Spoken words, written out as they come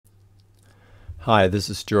Hi, this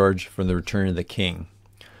is George from the Return of the King.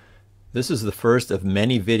 This is the first of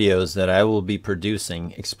many videos that I will be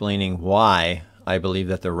producing explaining why I believe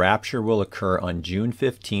that the rapture will occur on June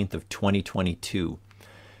 15th of 2022,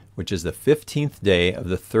 which is the 15th day of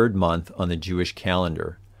the third month on the Jewish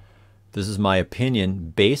calendar. This is my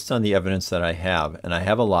opinion based on the evidence that I have, and I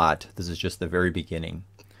have a lot. This is just the very beginning.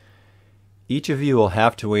 Each of you will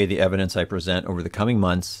have to weigh the evidence I present over the coming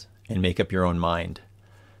months and make up your own mind.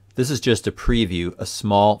 This is just a preview, a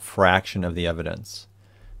small fraction of the evidence.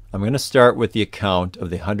 I'm going to start with the account of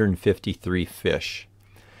the 153 fish.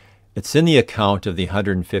 It's in the account of the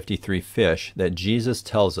 153 fish that Jesus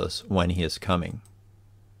tells us when he is coming.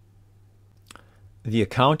 The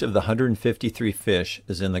account of the 153 fish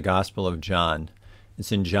is in the Gospel of John.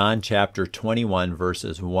 It's in John chapter 21,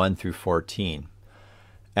 verses 1 through 14.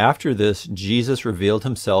 After this, Jesus revealed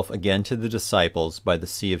himself again to the disciples by the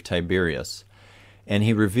Sea of Tiberias. And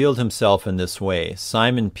he revealed himself in this way: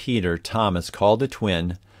 Simon Peter, Thomas called a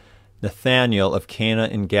twin, Nathanael of Cana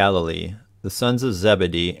in Galilee, the sons of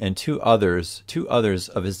Zebedee, and two others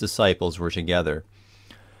of his disciples were together.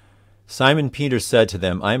 Simon Peter said to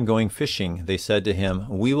them, "I am going fishing." They said to him,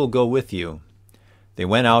 "We will go with you." They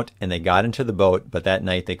went out and they got into the boat, but that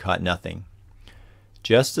night they caught nothing.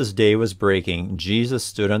 Just as day was breaking, Jesus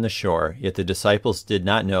stood on the shore, yet the disciples did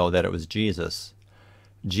not know that it was Jesus.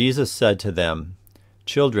 Jesus said to them,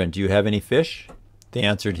 "Children, do you have any fish?" They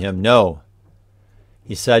answered him, "No."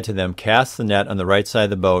 He said to them, "Cast the net on the right side of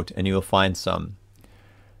the boat, and you will find some."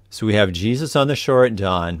 So we have Jesus on the shore at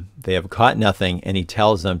dawn. They have caught nothing, and he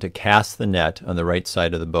tells them to cast the net on the right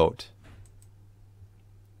side of the boat.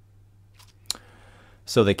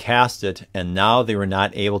 So they cast it, and now they were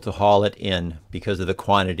not able to haul it in because of the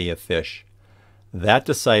quantity of fish. That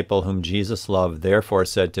disciple whom Jesus loved therefore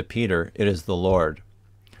said to Peter, "It is the Lord."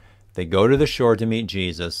 They go to the shore to meet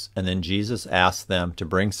Jesus, and then Jesus asks them to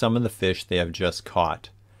bring some of the fish they have just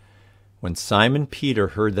caught. When Simon Peter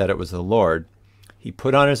heard that it was the Lord, he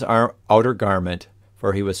put on his outer garment,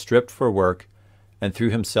 for he was stripped for work, and threw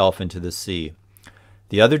himself into the sea.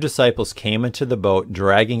 The other disciples came into the boat,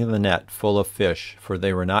 dragging the net full of fish, for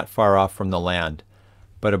they were not far off from the land,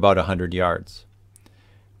 but about 100 yards.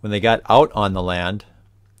 When they got out on the land,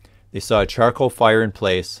 they saw a charcoal fire in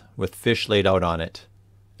place, with fish laid out on it,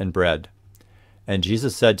 and bread. And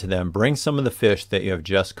Jesus said to them, "Bring some of the fish that you have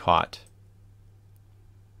just caught."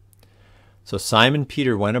 So Simon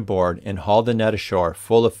Peter went aboard and hauled the net ashore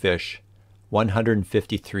full of fish,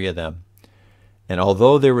 153 of them. And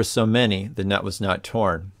although there were so many, the net was not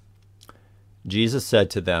torn. Jesus said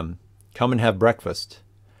to them, "Come and have breakfast."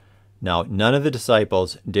 Now none of the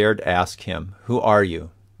disciples dared ask him, "Who are you?"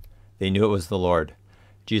 They knew it was the Lord.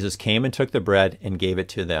 Jesus came and took the bread and gave it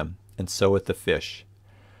to them, and so with the fish.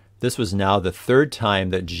 This was now the third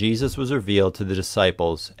time that Jesus was revealed to the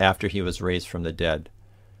disciples after he was raised from the dead.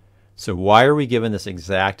 So why are we given this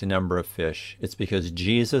exact number of fish? It's because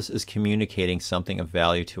Jesus is communicating something of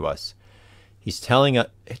value to us. He's telling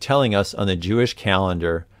us on the Jewish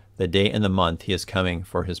calendar the day and the month he is coming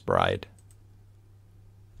for his bride.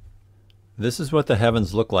 This is what the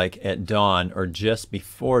heavens look like at dawn or just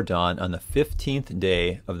before dawn on the 15th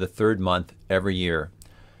day of the third month every year.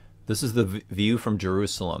 This is the view from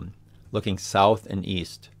Jerusalem, looking south and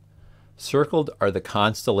east. Circled are the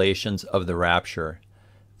constellations of the rapture.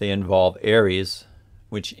 They involve Aries,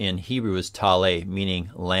 which in Hebrew is Tale,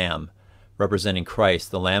 meaning lamb, representing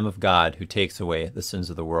Christ, the Lamb of God, who takes away the sins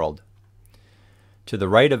of the world. To the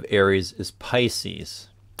right of Aries is Pisces,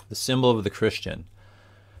 the symbol of the Christian.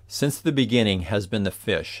 Since the beginning has been the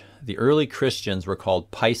fish. The early Christians were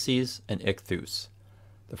called Pisces and Ichthus.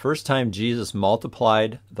 The first time Jesus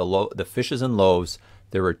multiplied the fishes and loaves,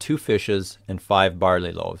 there were 2 fishes and 5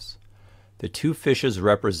 barley loaves. The 2 fishes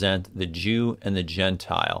represent the Jew and the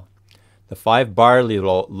Gentile. The 5 barley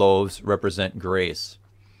loaves represent grace.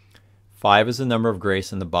 5 is the number of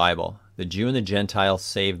grace in the Bible. The Jew and the Gentile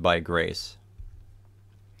saved by grace.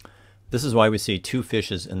 This is why we see 2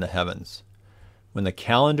 fishes in the heavens. When the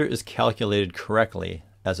calendar is calculated correctly,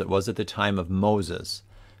 as it was at the time of Moses,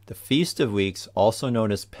 the Feast of Weeks, also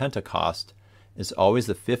known as Pentecost, is always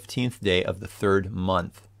the 15th day of the third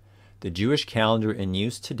month. The Jewish calendar in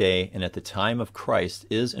use today and at the time of Christ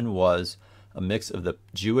is and was a mix of the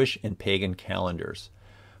Jewish and pagan calendars.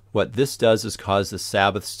 What this does is cause the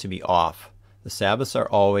Sabbaths to be off. The Sabbaths are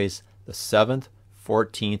always the 7th,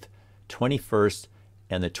 14th, 21st,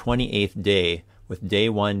 and the 28th day, with day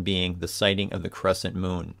 1 being the sighting of the crescent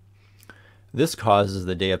moon. This causes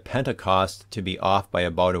the day of Pentecost to be off by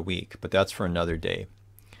about a week, but that's for another day.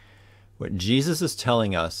 What Jesus is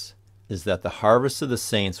telling us is that the harvest of the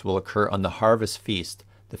saints will occur on the harvest feast,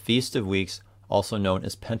 the Feast of Weeks, also known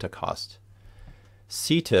as Pentecost.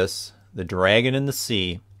 Cetus, the dragon in the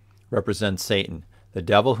sea, represents Satan, the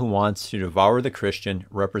devil who wants to devour the Christian,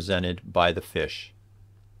 represented by the fish.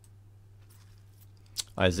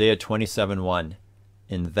 Isaiah 27:1.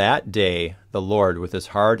 In that day the Lord, with his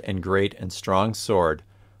hard and great and strong sword,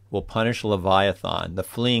 will punish Leviathan, the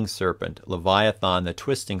fleeing serpent, Leviathan, the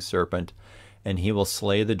twisting serpent, and he will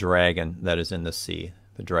slay the dragon that is in the sea.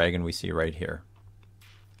 The dragon we see right here.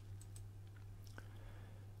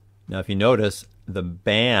 Now if you notice, the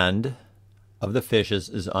band of the fishes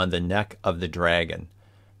is on the neck of the dragon.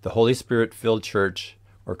 The Holy Spirit-filled church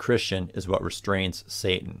or Christian is what restrains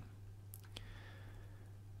Satan.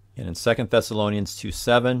 And in 2 Thessalonians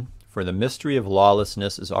 2:7, for the mystery of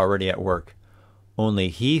lawlessness is already at work. Only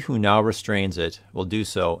he who now restrains it will do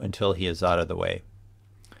so until he is out of the way.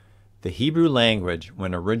 The Hebrew language,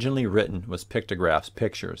 when originally written, was pictographs,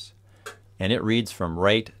 pictures, and it reads from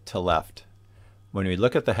right to left. When we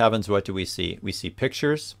look at the heavens, what do we see? We see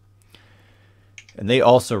pictures, and they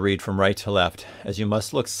also read from right to left, as you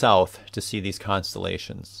must look south to see these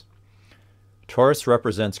constellations. Taurus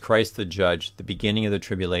represents Christ the Judge, the beginning of the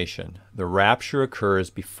tribulation. The rapture occurs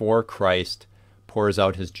before Christ pours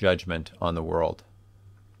out his judgment on the world.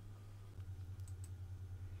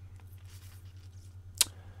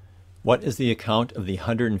 What is the account of the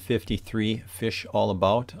 153 fish all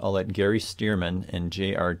about? I'll let Gary Stearman and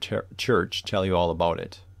J.R. Church tell you all about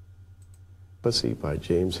it. Prophecy by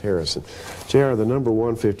James Harrison. J.R., the number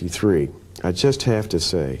 153, I just have to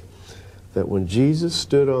say that when Jesus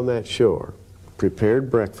stood on that shore, prepared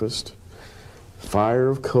breakfast, fire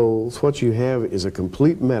of coals, what you have is a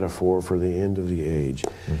complete metaphor for the end of the age.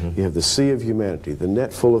 You have the sea of humanity, the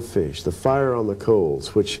net full of fish, the fire on the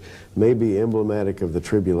coals, which may be emblematic of the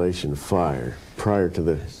tribulation fire prior to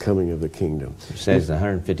the coming of the kingdom. It says the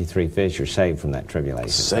 153 fish are saved from that tribulation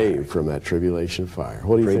Saved from that tribulation fire.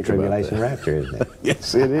 What do you think about that? Pre-tribulation rapture, isn't it?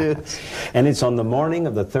 Yes, it is. And it's on the morning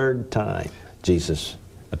of the third time Jesus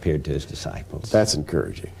appeared to his disciples. That's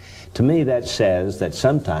encouraging. To me, that says that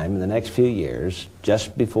sometime in the next few years,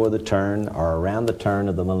 just before the turn or around the turn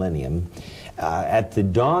of the millennium, at the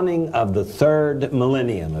dawning of the third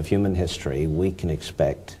millennium of human history, we can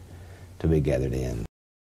expect to be gathered in.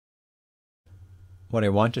 What I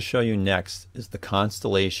want to show you next is the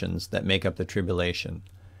constellations that make up the tribulation.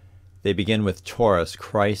 They begin with Taurus,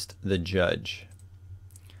 Christ the Judge.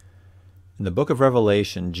 In the book of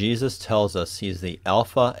Revelation, Jesus tells us he is the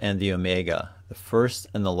Alpha and the Omega, the first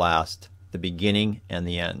and the last, the beginning and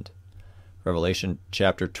the end. Revelation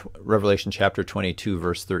chapter 22,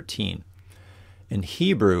 verse 13. In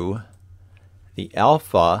Hebrew, the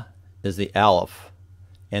Alpha is the Aleph,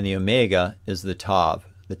 and the Omega is the Tav.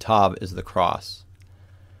 The Tav is the cross.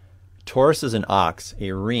 Taurus is an ox,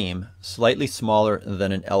 a reem, slightly smaller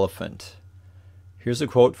than an elephant. Here's a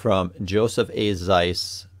quote from Joseph A.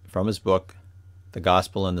 Zeiss from his book, The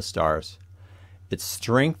Gospel and the Stars. Its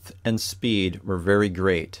strength and speed were very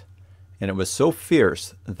great, and it was so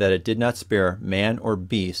fierce that it did not spare man or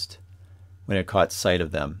beast when it caught sight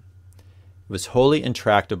of them. It was wholly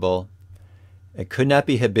intractable. It could not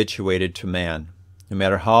be habituated to man, no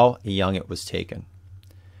matter how young it was taken.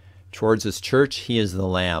 Towards his church he is the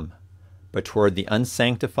Lamb, but toward the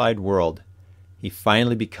unsanctified world he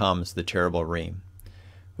finally becomes the terrible reem.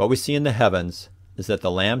 What we see in the heavens is that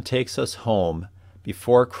the Lamb takes us home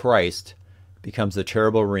before Christ becomes the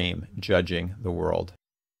terrible reem judging the world.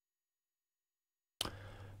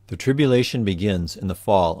 The tribulation begins in the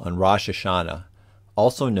fall on Rosh Hashanah,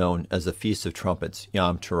 also known as the Feast of Trumpets,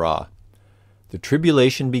 Yom Teruah. The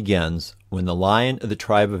tribulation begins when the Lion of the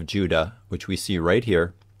tribe of Judah, which we see right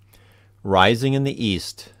here, rising in the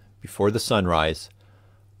east before the sunrise,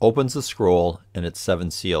 opens the scroll and its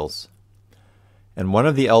 7 seals. And one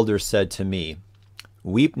of the elders said to me,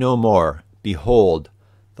 "Weep no more. Behold,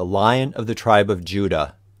 the Lion of the tribe of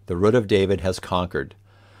Judah, the root of David, has conquered,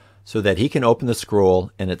 so that he can open the scroll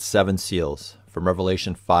and its 7 seals." From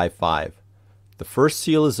Revelation 5:5. The first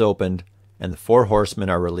seal is opened, and the 4 horsemen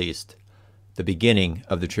are released, the beginning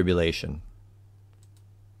of the tribulation.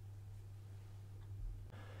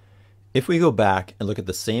 If we go back and look at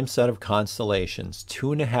the same set of constellations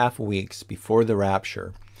 2.5 weeks before the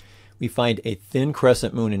rapture, we find a thin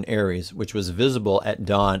crescent moon in Aries, which was visible at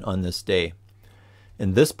dawn on this day.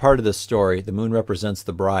 In this part of the story, the moon represents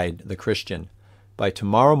the bride, the Christian. By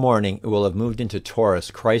tomorrow morning, it will have moved into Taurus,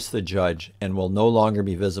 Christ the Judge, and will no longer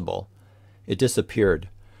be visible. It disappeared.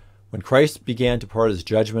 When Christ began to pour his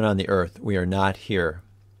judgment on the earth, we are not here.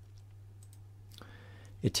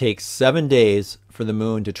 It takes 7 days for the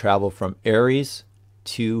moon to travel from Aries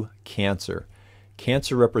to Cancer.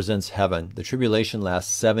 Cancer represents heaven. The tribulation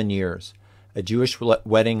lasts 7 years. A Jewish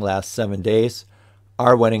wedding lasts 7 days.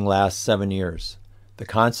 Our wedding lasts 7 years. The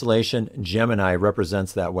constellation Gemini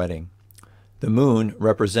represents that wedding. The moon,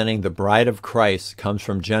 representing the bride of Christ, comes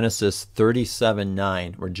from Genesis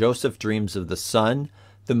 37:9, where Joseph dreams of the sun,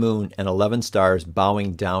 the moon, and 11 stars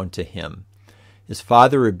bowing down to him. His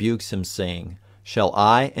father rebukes him, saying, "Shall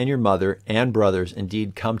I and your mother and brothers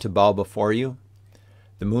indeed come to bow before you?"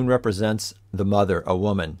 The moon represents the mother, a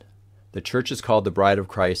woman. The church is called the bride of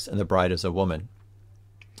Christ, and the bride is a woman.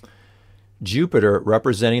 Jupiter,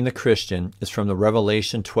 representing the Christian, is from the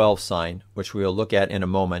Revelation 12 sign, which we will look at in a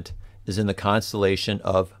moment, is in the constellation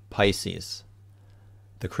of Pisces,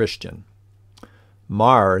 the Christian.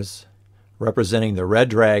 Mars, representing the red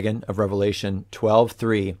dragon of Revelation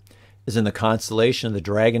 12:3, is in the constellation of the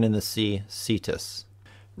dragon in the sea, Cetus.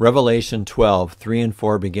 Revelation 12:3 and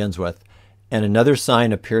 4 begins with, "And another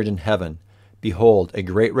sign appeared in heaven. Behold, a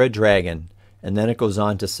great red dragon." And then it goes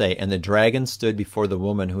on to say, "And the dragon stood before the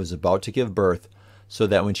woman who was about to give birth, so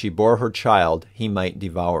that when she bore her child, he might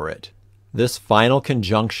devour it." This final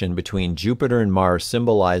conjunction between Jupiter and Mars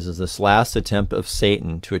symbolizes this last attempt of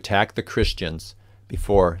Satan to attack the Christians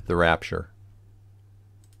before the rapture.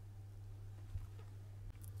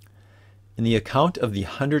 In the account of the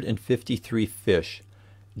 153 fish,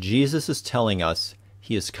 Jesus is telling us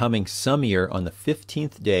he is coming some year on the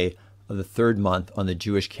 15th day of the 3rd month on the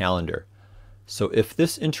Jewish calendar. So if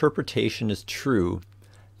this interpretation is true,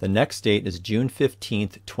 the next date is June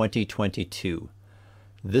 15th, 2022.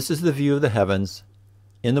 This is the view of the heavens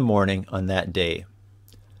in the morning on that day.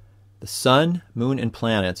 The sun, moon, and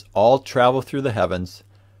planets all travel through the heavens,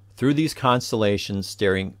 through these constellations,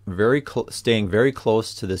 staying very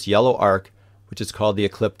close to this yellow arc, which is called the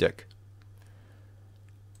ecliptic.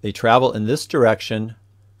 They travel in this direction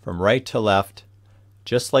from right to left,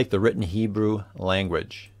 just like the written Hebrew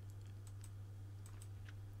language.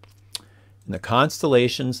 In the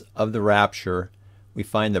constellations of the rapture, we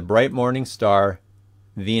find the bright morning star,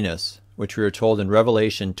 Venus, which we are told in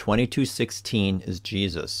Revelation 22:16 is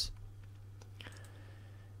Jesus.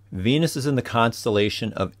 Venus is in the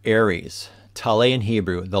constellation of Aries, Tale in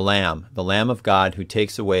Hebrew, the Lamb of God who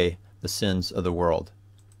takes away the sins of the world.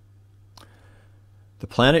 The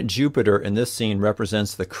planet Jupiter in this scene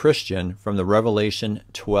represents the Christian from the Revelation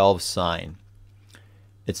 12 sign.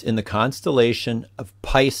 It's in the constellation of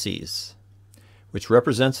Pisces, which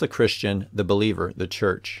represents the Christian, the believer, the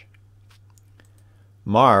church.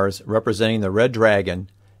 Mars, representing the red dragon,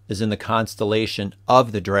 is in the constellation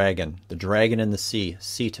of the dragon in the sea,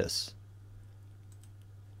 Cetus.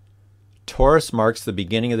 Taurus marks the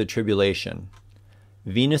beginning of the tribulation.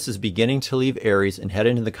 Venus is beginning to leave Aries and head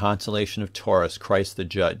into the constellation of Taurus, Christ the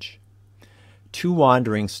Judge. 2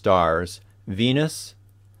 wandering stars, Venus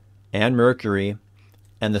and Mercury,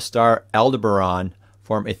 and the star Aldebaran,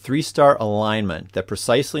 form a 3-star alignment that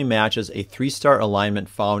precisely matches a 3-star alignment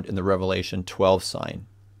found in the Revelation 12 sign.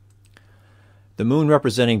 The moon,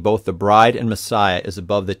 representing both the bride and Messiah, is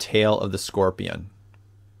above the tail of the scorpion.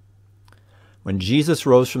 When Jesus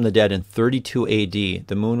rose from the dead in 32 AD,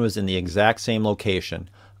 the moon was in the exact same location,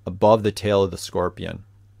 above the tail of the scorpion.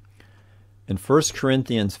 In 1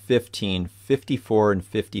 Corinthians 15:54 and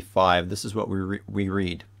 55, this is what we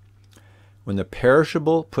read. "When the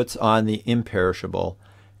perishable puts on the imperishable,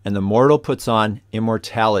 and the mortal puts on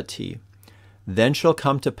immortality, then shall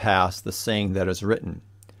come to pass the saying that is written,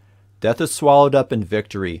 Death is swallowed up in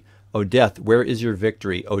victory. O death, where is your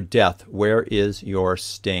victory? O death, where is your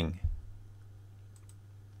sting?"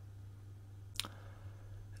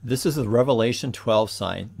 This is the Revelation 12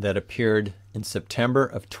 sign that appeared in September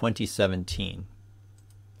of 2017.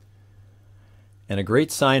 And a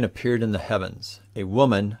great sign appeared in the heavens, a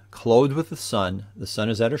woman clothed with the sun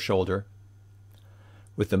is at her shoulder,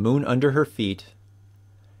 with the moon under her feet,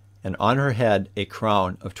 and on her head a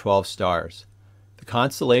crown of 12 stars. The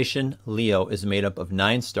constellation Leo is made up of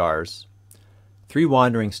 9 stars. 3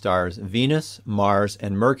 wandering stars, Venus, Mars,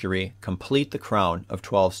 and Mercury, complete the crown of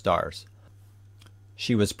 12 stars.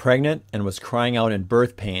 She was pregnant and was crying out in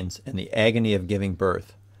birth pains and the agony of giving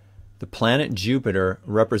birth. The planet Jupiter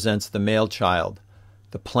represents the male child.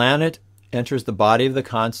 The planet enters the body of the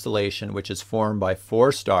constellation, which is formed by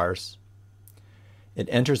 4 stars. It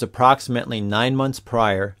enters approximately 9 months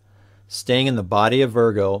prior, staying in the body of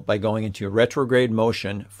Virgo by going into retrograde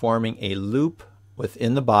motion, forming a loop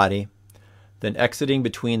within the body, then exiting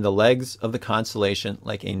between the legs of the constellation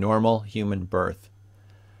like a normal human birth.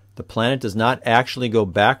 The planet does not actually go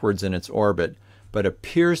backwards in its orbit, but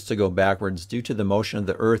appears to go backwards due to the motion of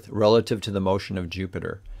the Earth relative to the motion of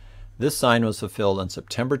Jupiter. This sign was fulfilled on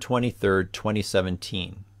September 23,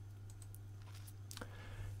 2017.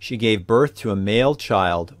 She gave birth to a male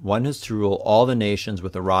child, one who is to rule all the nations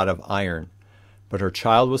with a rod of iron. But her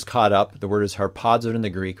child was caught up, the word is harpazo in the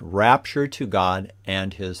Greek, raptured to God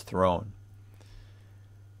and his throne.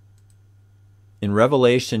 In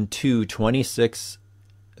Revelation 2:26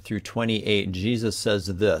 through 28, Jesus says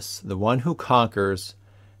this, "The one who conquers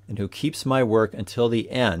and who keeps my work until the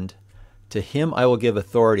end, to him I will give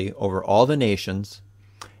authority over all the nations,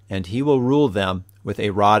 and he will rule them with a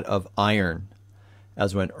rod of iron,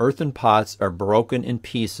 as when earthen pots are broken in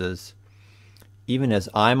pieces, even as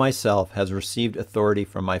I myself has received authority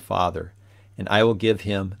from my Father, and I will give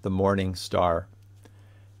him the morning star."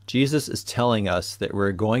 Jesus is telling us that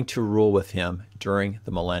we're going to rule with him during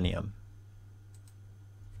the millennium.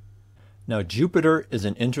 Now, Jupiter is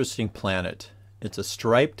an interesting planet. It's a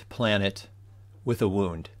striped planet with a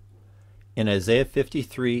wound. In Isaiah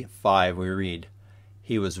 53:5 we read,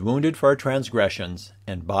 "He was wounded for our transgressions,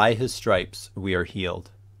 and by his stripes we are healed."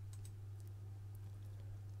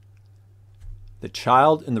 The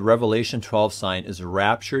child in the Revelation 12 sign is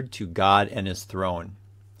raptured to God and his throne.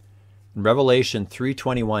 In Revelation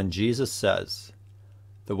 3:21, Jesus says,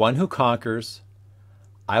 "The one who conquers,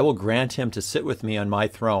 I will grant him to sit with me on my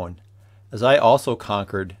throne, as I also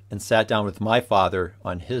conquered and sat down with my Father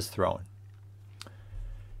on his throne."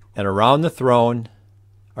 And around the throne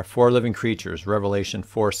are four living creatures, Revelation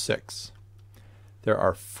 4:6. There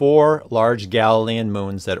are four large Galilean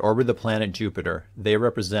moons that orbit the planet Jupiter. They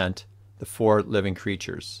represent the four living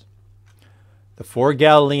creatures. The four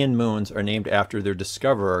Galilean moons are named after their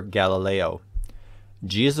discoverer, Galileo.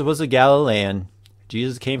 Jesus was a Galilean.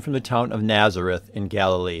 Jesus came from the town of Nazareth in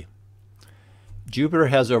Galilee. Jupiter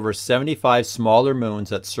has over 75 smaller moons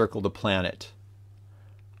that circle the planet.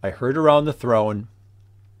 I heard around the throne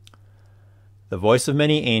the voice of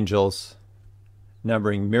many angels,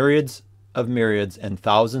 numbering myriads of myriads and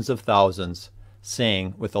thousands of thousands,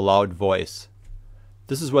 saying with a loud voice.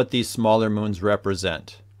 This is what these smaller moons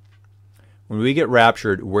represent. When we get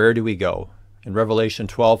raptured, where do we go? In Revelation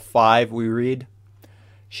 12:5 we read,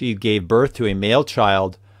 "She gave birth to a male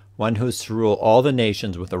child, one who is to rule all the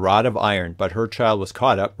nations with a rod of iron, but her child was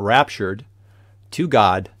caught up, raptured, to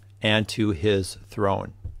God and to his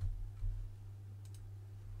throne."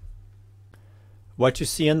 What you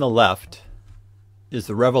see on the left is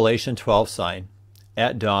the Revelation 12 sign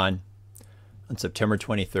at dawn on September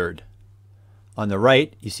 23rd. On the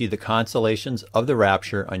right, you see the constellations of the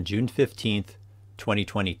rapture on June 15th,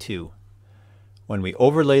 2022. When we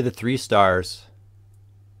overlay the three stars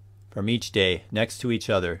from each day next to each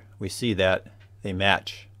other, we see that they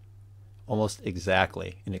match almost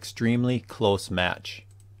exactly, an extremely close match.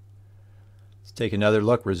 Let's take another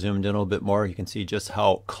look. We're zoomed in a little bit more. You can see just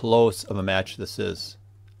how close of a match this is.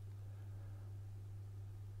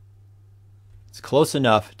 It's close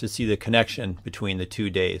enough to see the connection between the 2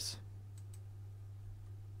 days.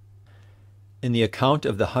 In the account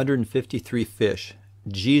of the 153 fish,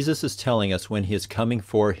 Jesus is telling us when he is coming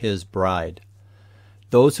for his bride.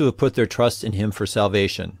 Those who have put their trust in him for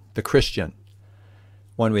salvation, the Christian.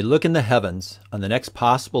 When we look in the heavens on the next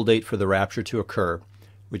possible date for the rapture to occur,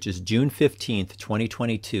 which is June 15th,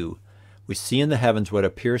 2022, we see in the heavens what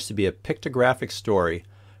appears to be a pictographic story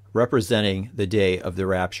representing the day of the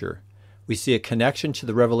rapture. We see a connection to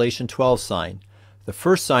the Revelation 12 sign, the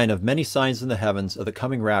first sign of many signs in the heavens of the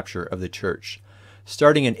coming rapture of the church.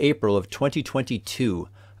 Starting in April of 2022,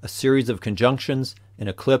 a series of conjunctions, an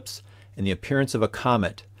eclipse, and the appearance of a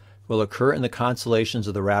comet will occur in the constellations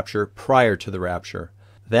of the rapture prior to the rapture.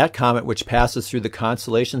 That comet which passes through the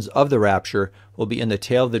constellations of the rapture will be in the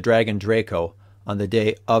tail of the dragon Draco on the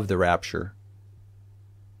day of the rapture.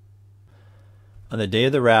 On the day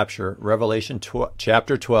of the rapture, Revelation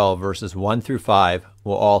chapter 12, verses 1 through 5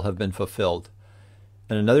 will all have been fulfilled.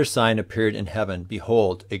 And another sign appeared in heaven.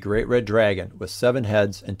 Behold, a great red dragon with 7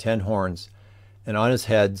 heads and 10 horns, and on his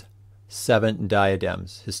heads 7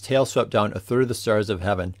 diadems. His tail swept down a third of the stars of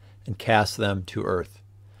heaven and cast them to earth.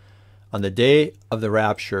 On the day of the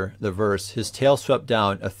rapture, the verse, "His tail swept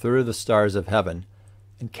down a third of the stars of heaven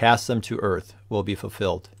and cast them to earth," will be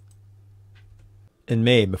fulfilled. In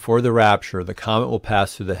May, before the rapture, the comet will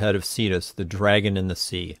pass through the head of Cetus, the dragon in the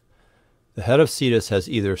sea. The head of Cetus has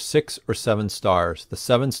either 6 or 7 stars, the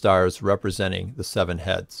 7 stars representing the 7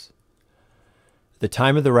 heads. At the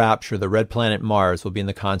time of the rapture, the red planet Mars will be in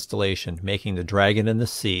the constellation, making the dragon in the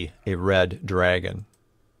sea a red dragon.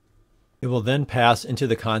 It will then pass into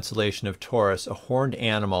the constellation of Taurus, a horned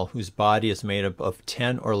animal whose body is made up of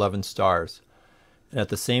 10 or 11 stars, and at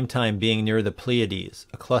the same time being near the Pleiades,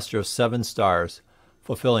 a cluster of 7 stars,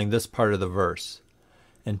 fulfilling this part of the verse,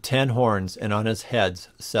 and 10 horns, and on his heads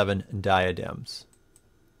 7 diadems.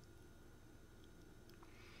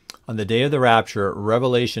 On the day of the rapture,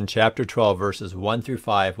 Revelation chapter 12, verses 1 through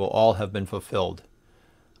 5 will all have been fulfilled.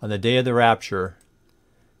 On the day of the rapture,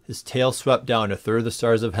 his tail swept down a third of the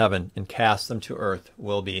stars of heaven and cast them to earth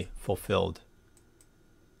will be fulfilled.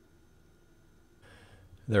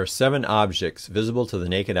 There are 7 objects visible to the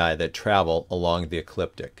naked eye that travel along the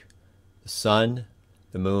ecliptic: the sun,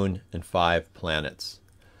 the moon, and 5 planets.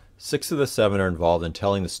 6 of the 7 are involved in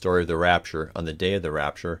telling the story of the rapture on the day of the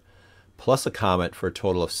rapture, plus a comet for a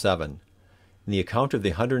total of 7. In the account of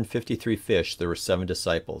the 153 fish, there were 7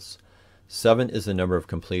 disciples. 7 is the number of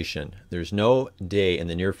completion. There's no day in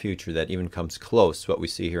the near future that even comes close to what we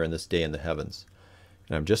see here in this day in the heavens.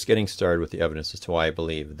 And I'm just getting started with the evidence as to why I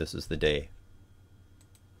believe this is the day.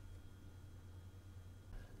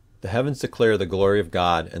 The heavens declare the glory of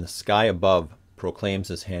God, and the sky above proclaims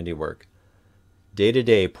his handiwork. Day to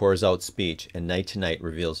day pours out speech, and night to night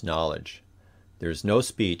reveals knowledge. There is no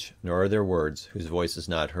speech, nor are there words, whose voice is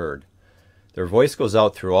not heard. Their voice goes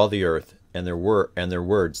out through all the earth, and their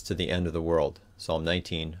words to the end of the world. Psalm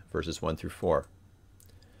 19, verses 1 through 4.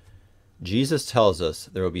 Jesus tells us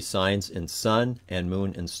there will be signs in sun and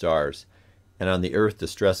moon and stars, and on the earth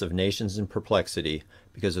distress of nations in perplexity,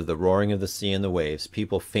 because of the roaring of the sea and the waves,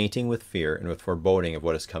 people fainting with fear and with foreboding of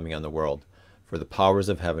what is coming on the world. For the powers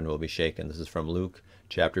of heaven will be shaken. This is from Luke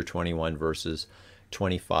chapter 21, verses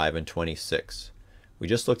 25 and 26. We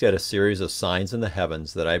just looked at a series of signs in the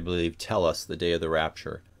heavens that I believe tell us the day of the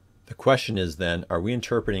rapture. The question is then, are we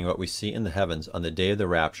interpreting what we see in the heavens on the day of the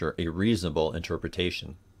rapture a reasonable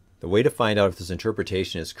interpretation? The way to find out if this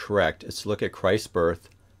interpretation is correct is to look at Christ's birth,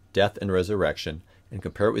 death, and resurrection, and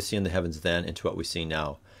compare what we see in the heavens then and to what we see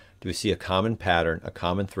now. Do we see a common pattern, a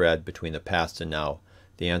common thread between the past and now?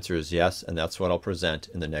 The answer is yes, and that's what I'll present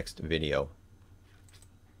in the next video.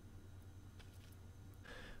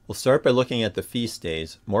 We'll start by looking at the feast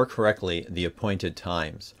days, more correctly, the appointed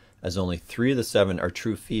times, as only 3 of the 7 are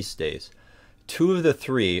true feast days. 2 of the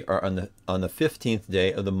 3 are on the 15th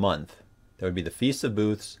day of the month. That would be the Feast of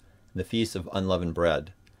Booths and the Feast of Unleavened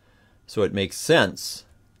Bread. So it makes sense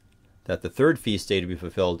that the 3rd feast day to be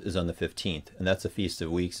fulfilled is on the 15th, and that's the Feast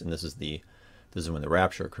of Weeks, and this is when the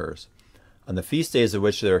rapture occurs. On the feast days, of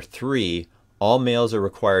which there are 3, all males are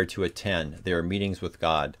required to attend. They are meetings with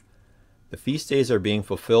God. The feast days are being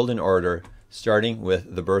fulfilled in order, starting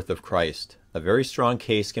with the birth of Christ. A very strong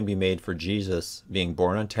case can be made for Jesus being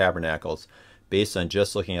born on tabernacles based on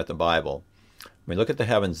just looking at the Bible. When we look at the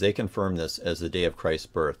heavens, they confirm this as the day of Christ's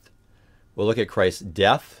birth. We'll look at Christ's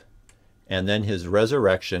death and then his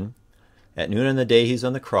resurrection. At noon on the day he's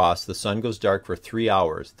on the cross, the sun goes dark for 3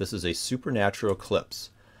 hours. This is a supernatural eclipse.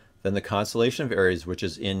 Then the constellation of Aries, which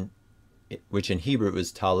in Hebrew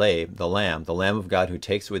is Taleh, the Lamb of God who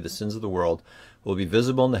takes away the sins of the world, will be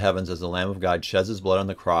visible in the heavens as the Lamb of God sheds his blood on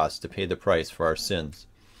the cross to pay the price for our sins.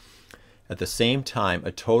 At the same time,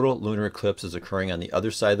 a total lunar eclipse is occurring on the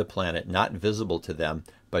other side of the planet, not visible to them,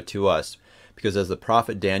 but to us, because as the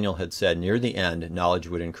prophet Daniel had said, near the end, knowledge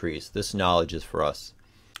would increase. This knowledge is for us.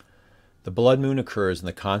 The blood moon occurs in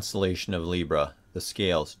the constellation of Libra, the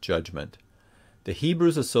scales, judgment. The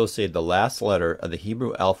Hebrews associated the last letter of the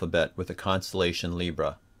Hebrew alphabet with the constellation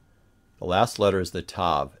Libra. The last letter is the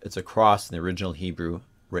Tav. It's a cross in the original Hebrew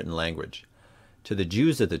written language. To the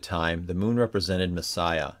Jews at the time, the moon represented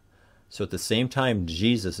Messiah. So at the same time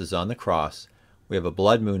Jesus is on the cross, we have a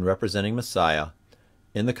blood moon representing Messiah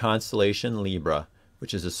in the constellation Libra,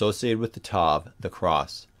 which is associated with the Tav, the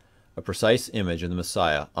cross, a precise image of the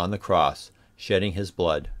Messiah on the cross, shedding his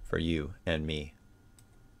blood for you and me.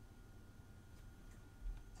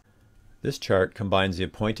 This chart combines the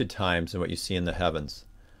appointed times and what you see in the heavens.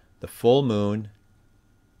 The full moon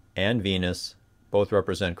and Venus both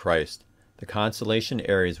represent Christ. The constellation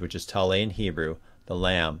Aries, which is Taleh in Hebrew, the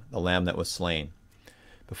lamb that was slain.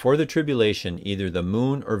 Before the tribulation, either the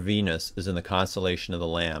moon or Venus is in the constellation of the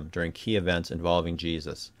Lamb during key events involving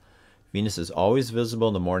Jesus. Venus is always visible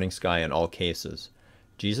in the morning sky in all cases.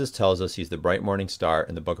 Jesus tells us he's the bright morning star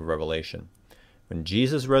in the book of Revelation. When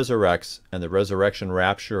Jesus resurrects and the resurrection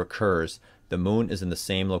rapture occurs, the moon is in the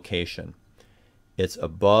same location. It's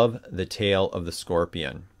above the tail of the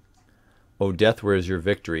scorpion. O death, where is your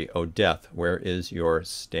victory? O death, where is your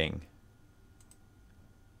sting?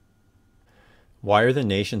 Why are the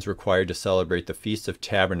nations required to celebrate the Feast of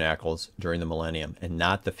Tabernacles during the millennium and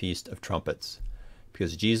not the Feast of Trumpets?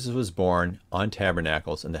 Because Jesus was born on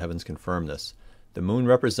tabernacles, and the heavens confirm this. The moon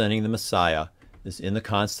representing the Messiah is in the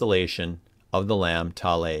constellation of the Lamb,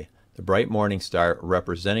 Taleh. The bright morning star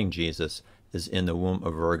representing Jesus is in the womb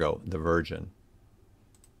of Virgo, the Virgin.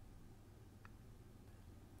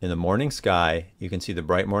 In the morning sky, you can see the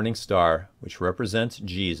bright morning star, which represents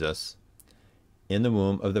Jesus, in the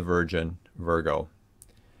womb of the Virgin, Virgo.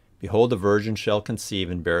 Behold, the virgin shall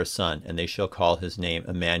conceive and bear a son, and they shall call his name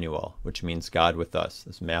Emmanuel, which means God with us.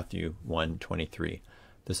 This is Matthew 1:23.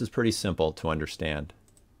 This is pretty simple to understand.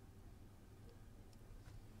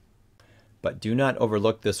 But do not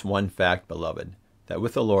overlook this one fact, beloved, that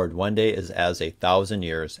with the Lord 1 day is as 1,000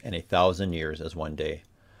 years, and 1,000 years as 1 day.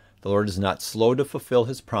 The Lord is not slow to fulfill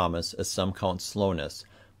his promise, as some count slowness,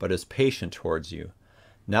 but is patient towards you,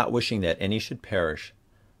 not wishing that any should perish,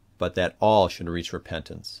 but that all should reach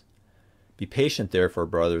repentance. Be patient, therefore,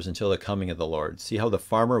 brothers, until the coming of the Lord. See how the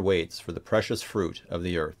farmer waits for the precious fruit of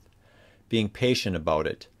the earth, being patient about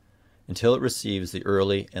it, until it receives the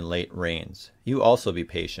early and late rains. You also be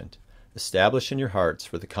patient. Establish in your hearts,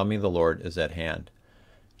 for the coming of the Lord is at hand.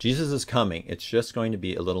 Jesus is coming. It's just going to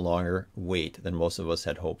be a little longer wait than most of us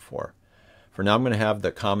had hoped for. For now, I'm going to have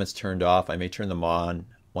the comments turned off. I may turn them on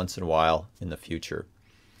once in a while in the future.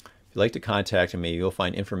 If you'd like to contact me, you'll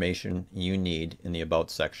find information you need in the About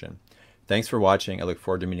section. Thanks for watching. I look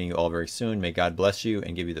forward to meeting you all very soon. May God bless you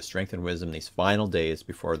and give you the strength and wisdom these final days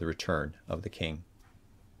before the return of the King.